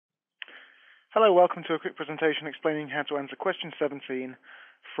Hello, welcome to a quick presentation explaining how to answer question 17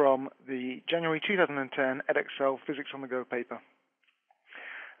 from the January 2010 edXL Physics on the Go paper.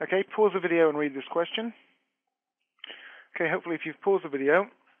 Okay, pause the video and read this question. Okay, hopefully if you've paused the video,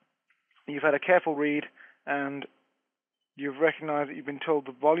 you've had a careful read and you've recognized that you've been told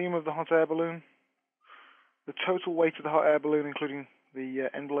the volume of the hot air balloon, the total weight of the hot air balloon including the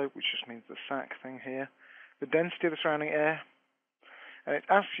envelope, which just means the sac thing here, the density of the surrounding air, and it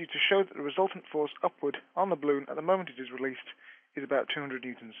asks you to show that the resultant force upward on the balloon at the moment it is released is about 200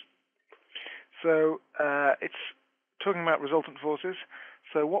 newtons. So it's talking about resultant forces.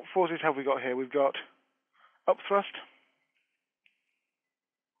 So what forces have we got here? We've got upthrust,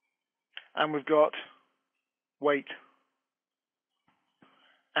 and we've got weight.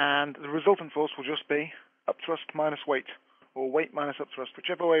 And the resultant force will just be upthrust minus weight, or weight minus upthrust,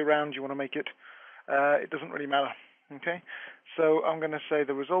 whichever way around you want to make it. It doesn't really matter. Okay, so I'm going to say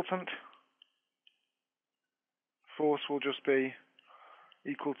the resultant force will just be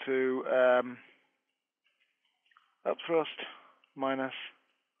equal to upthrust minus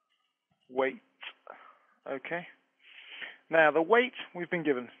weight. Okay, now the weight we've been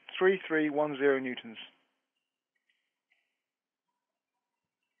given 3310 newtons.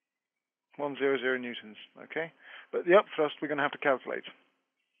 100 newtons. Okay, but the upthrust we're going to have to calculate.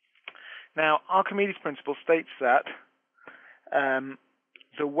 Now, Archimedes' principle states that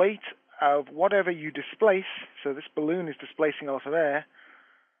the weight of whatever you displace, so this balloon is displacing a lot of air,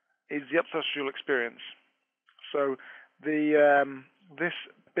 is the upthrust you'll experience. So this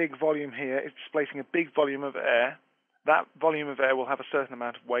big volume here is displacing a big volume of air. That volume of air will have a certain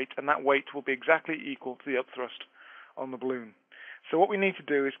amount of weight, and that weight will be exactly equal to the upthrust on the balloon. So what we need to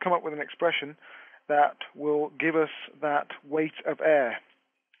do is come up with an expression that will give us that weight of air.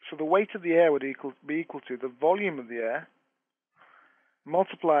 So the weight of the air would be equal to the volume of the air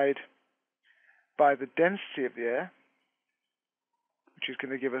multiplied by the density of the air, which is going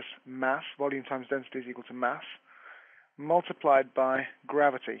to give us mass. Volume times density is equal to mass, multiplied by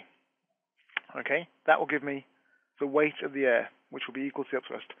gravity. Okay, that will give me the weight of the air, which will be equal to the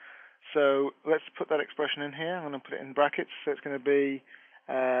upthrust. So let's put that expression in here. I'm going to put it in brackets. So it's going to be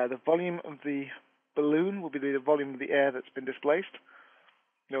the volume of the balloon will be the volume of the air that's been displaced.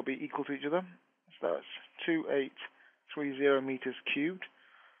 They'll be equal to each other. So that's 2830 meters cubed,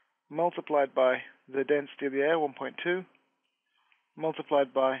 multiplied by the density of the air, 1.2,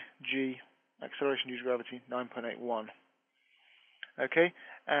 multiplied by g, acceleration due to gravity, 9.81. Okay,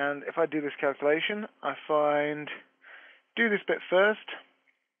 and if I do this calculation, I find, do this bit first,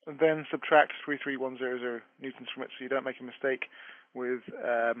 and then subtract 33100 newtons from it so you don't make a mistake with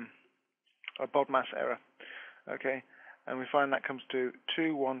a BOD mass error. Okay, and we find that comes to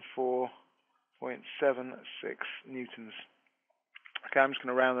 214.76 newtons. Okay, I'm just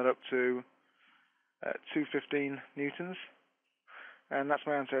going to round that up to 215 newtons, and that's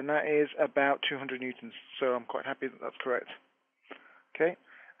my answer, and that is about 200 newtons, so I'm quite happy that that's correct. Okay,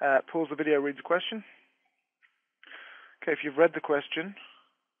 pause the video, read the question. Okay, if you've read the question,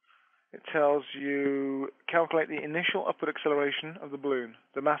 it tells you calculate the initial upward acceleration of the balloon.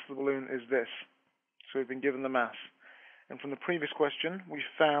 The mass of the balloon is this, so we've been given the mass. And from the previous question, we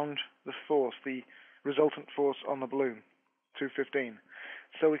found the force, the resultant force on the balloon, 215.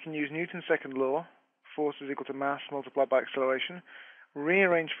 So we can use Newton's second law, force is equal to mass multiplied by acceleration.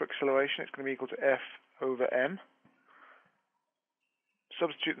 Rearrange for acceleration, it's going to be equal to F over m.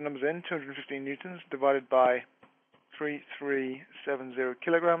 Substitute the numbers in, 215 newtons divided by 3370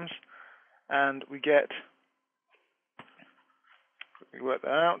 kilograms, and we get, we work that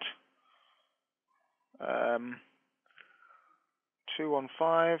out,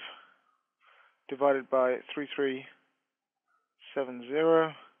 215 divided by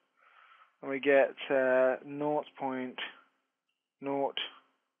 3370, and we get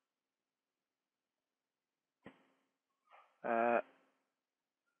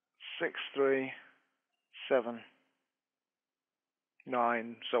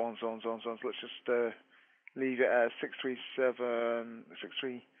So on. So let's just leave it as 637,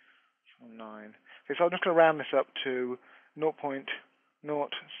 6379. Okay, so I'm just going to round this up to 0.06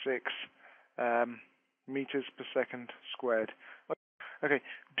 meters per second squared. Okay,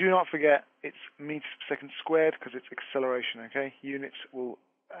 do not forget it's meters per second squared because it's acceleration, okay? Units will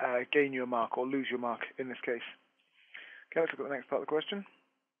gain you a mark or lose your mark in this case. Okay, let's look at the next part of the question.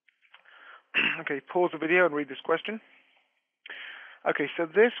 Okay, pause the video and read this question. Okay, so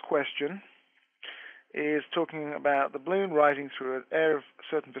this question is talking about the balloon rising through an air of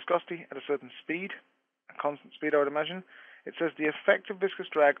certain viscosity at a certain speed, a constant speed I would imagine. It says the effect of viscous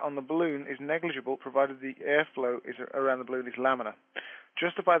drag on the balloon is negligible provided the airflow is around the balloon is laminar.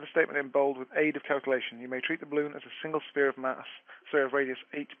 Justify the statement in bold with aid of calculation. You may treat the balloon as a single sphere of radius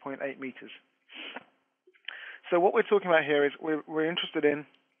 8.8 meters. So what we're talking about here is we're interested in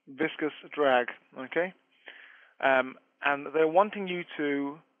viscous drag, okay? And they're wanting you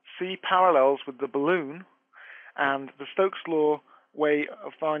to see parallels with the balloon and the Stokes Law way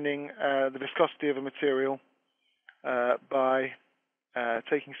of finding the viscosity of a material by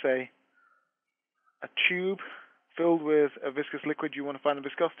taking, say, a tube filled with a viscous liquid you want to find the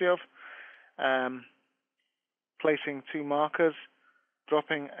viscosity of, placing two markers,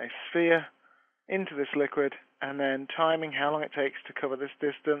 dropping a sphere into this liquid, and then timing how long it takes to cover this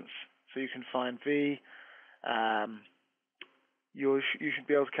distance so you can find V. You should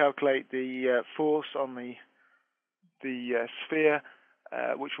be able to calculate the force on the sphere,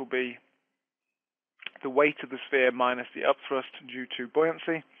 which will be the weight of the sphere minus the upthrust due to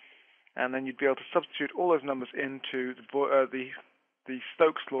buoyancy, and then you'd be able to substitute all those numbers into the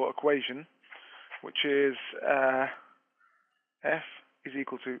Stokes Law Equation, which is F is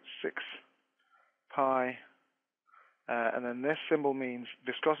equal to 6 pi, and then this symbol means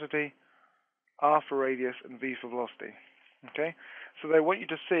viscosity, R for radius, and V for velocity. Okay, so they want you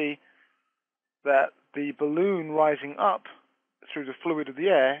to see that the balloon rising up through the fluid of the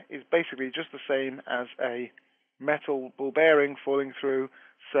air is basically just the same as a metal ball bearing falling through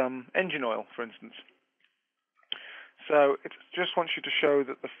some engine oil, for instance. So it just wants you to show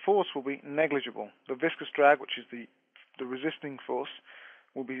that the force will be negligible. The viscous drag, which is the resisting force,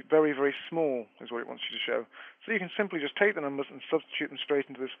 will be very, very small, is what it wants you to show. So you can simply just take the numbers and substitute them straight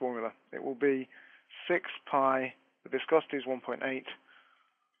into this formula. It will be 6 pi, the viscosity is 1.8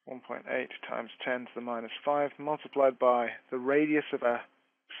 times 10 to the minus 5, multiplied by the radius of a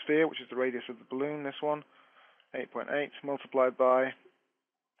sphere, which is the radius of the balloon, this one, 8.8, multiplied by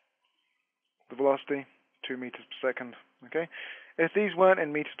the velocity, 2 meters per second. Okay. If these weren't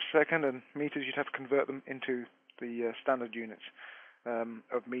in meters per second and meters, you'd have to convert them into the standard units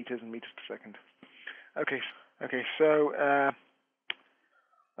of meters and meters per second. Okay, so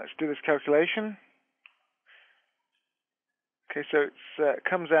let's do this calculation. Okay, so it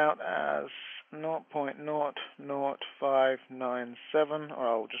comes out as 0.00597, or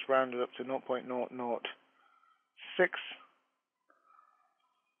I'll just round it up to 0.006,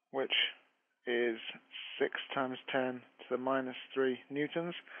 which is 6 times 10 to the minus 3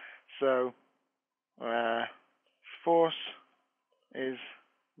 newtons. So force is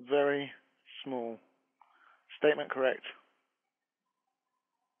very small. Statement correct.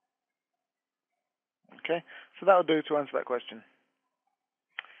 Okay, so that will do to answer that question.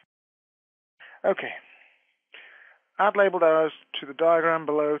 Okay, add labeled arrows to the diagram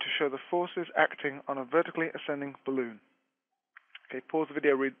below to show the forces acting on a vertically ascending balloon. Okay, pause the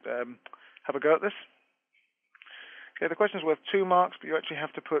video, have a go at this. Okay, the question is worth 2 marks, but you actually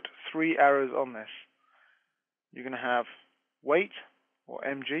have to put 3 arrows on this. You're going to have weight, or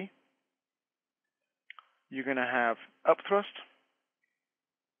mg. You're going to have upthrust.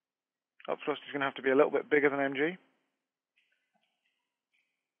 Upthrust is going to have to be a little bit bigger than mg.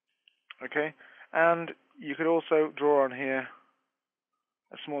 Okay, and you could also draw on here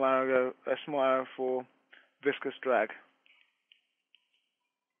a small arrow for viscous drag.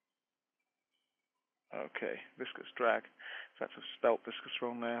 Okay, viscous drag. In fact, I've spelt viscous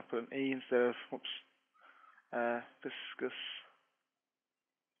wrong there. I put an E instead of, viscous,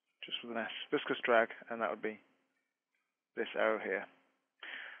 just with an S. Viscous drag, and that would be this arrow here.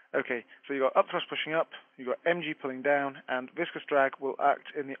 Okay, so you've got upthrust pushing up, you've got mg pulling down, and viscous drag will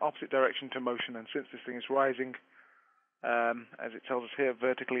act in the opposite direction to motion. And since this thing is rising, as it tells us here,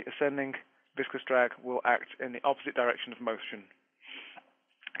 vertically ascending, viscous drag will act in the opposite direction of motion.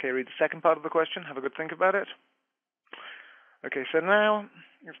 Okay, read the second part of the question. Have a good think about it. Okay, so now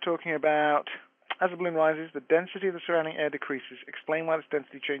it's talking about, as the balloon rises, the density of the surrounding air decreases. Explain why this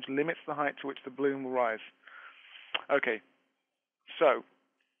density change limits the height to which the balloon will rise. Okay, so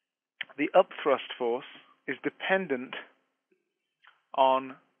the upthrust force is dependent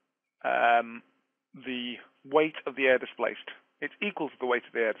on the weight of the air displaced. It's equal to the weight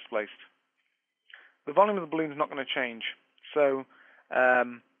of the air displaced. The volume of the balloon is not going to change. So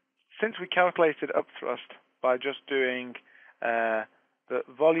since we calculated upthrust by just doing the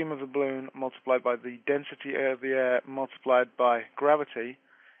volume of the balloon multiplied by the density of the air multiplied by gravity,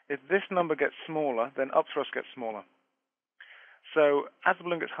 if this number gets smaller, then upthrust gets smaller. So as the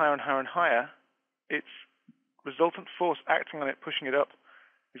balloon gets higher and higher and higher, its resultant force acting on it, pushing it up,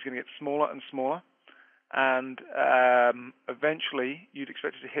 is going to get smaller and smaller. And eventually, you'd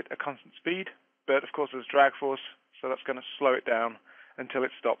expect it to hit a constant speed. But of course, there's drag force, so that's going to slow it down until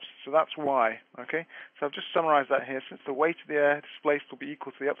it stops. So that's why, okay? So I've just summarized that here. Since the weight of the air displaced will be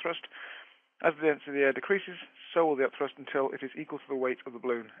equal to the upthrust, as the density of the air decreases, so will the upthrust until it is equal to the weight of the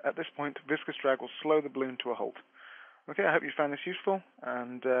balloon. At this point, viscous drag will slow the balloon to a halt. Okay, I hope you found this useful,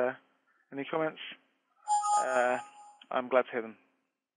 and any comments? I'm glad to hear them.